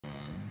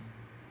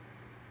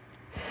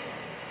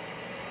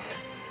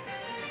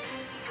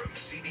From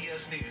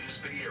CBS News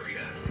Bay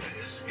Area,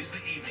 this is the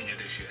Evening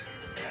Edition.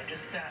 I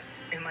just sat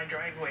in my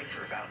driveway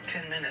for about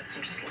 10 minutes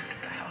and just looked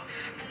at the house.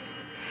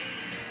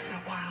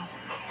 Oh, wow.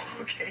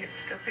 Okay, it's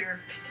still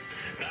here.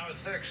 Now at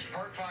 6,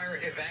 Park Fire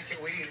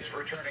evacuees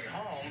returning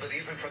home, but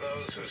even for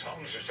those whose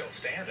homes are still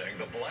standing,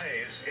 the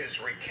blaze is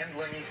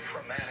rekindling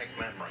traumatic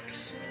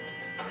memories.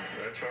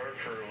 That's hard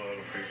for a lot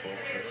of people.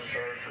 It was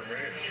hard for me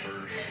at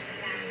first.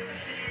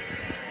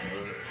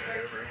 But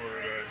every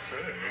word I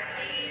say,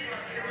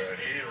 I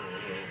heal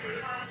a little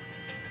bit.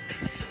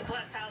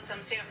 Plus, how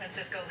some San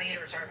Francisco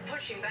leaders are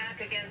pushing back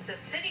against the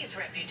city's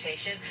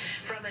reputation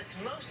from its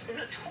most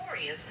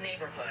notorious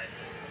neighborhood.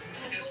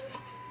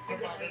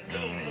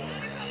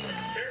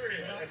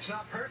 It's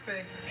not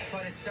perfect,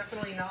 but it's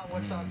definitely not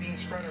what's being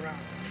spread around.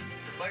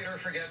 Later,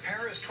 forget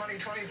Paris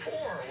 2024.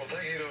 We'll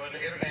take you to an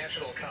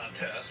international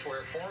contest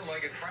where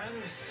four-legged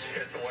friends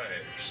hit the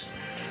waves.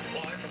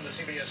 Live from the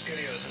CBS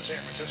studios in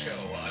San Francisco,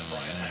 I'm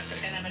Brian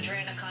Hackney. And I'm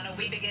Andrea Nakano.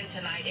 We begin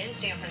tonight in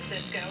San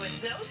Francisco.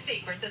 It's no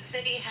secret the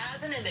city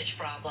has an image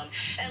problem,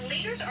 and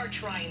leaders are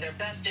trying their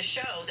best to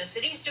show the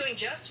city's doing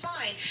just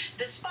fine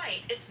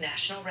despite its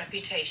national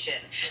reputation.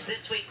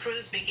 This week,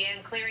 crews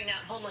began clearing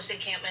out homeless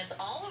encampments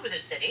all over the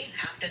city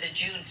after the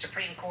June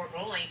Supreme Court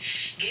ruling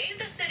gave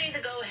the city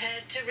the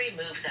go-ahead to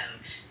remove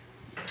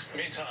them.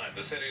 Meantime,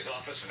 the city's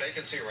office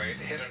vacancy rate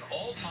hit an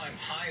all-time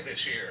high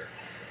this year,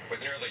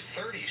 with nearly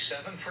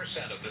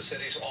 37% of the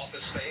city's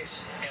office space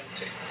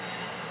empty.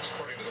 That's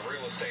according to the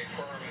real estate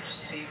firm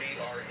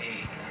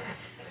CBRE.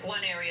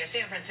 One area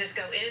San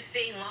Francisco is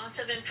seeing lots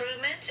of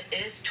improvement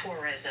is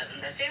tourism.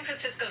 The San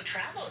Francisco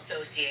Travel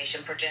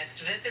Association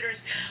projects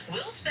visitors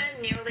will spend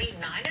nearly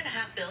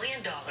 $9.5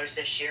 billion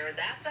this year.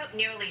 That's up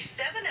nearly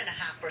 7.5%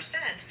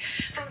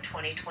 from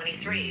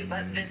 2023.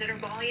 But visitor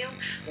volume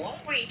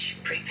won't reach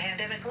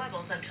pre-pandemic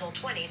levels until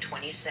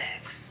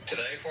 2026.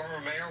 Today, former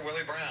Mayor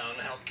Willie Brown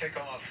helped kick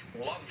off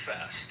Love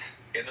Fest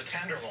in the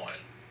Tenderloin,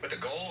 with the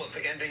goal of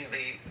ending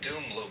the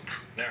doom loop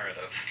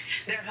narrative.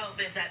 Their hope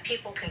is that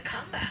people can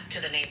come back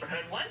to the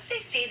neighborhood once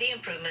they see the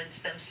improvements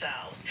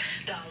themselves.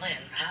 Don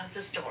Lin has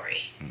the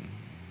story.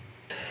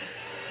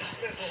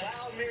 This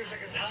loud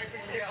music is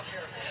hyping me up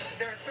here.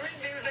 There are 3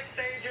 music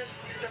stages,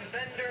 some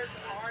vendors,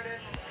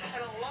 artists,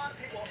 and a lot of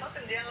people up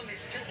and down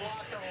these 2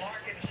 blocks on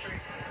Larkin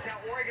Street.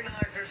 Now,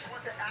 organizers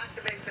want to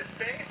activate the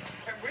space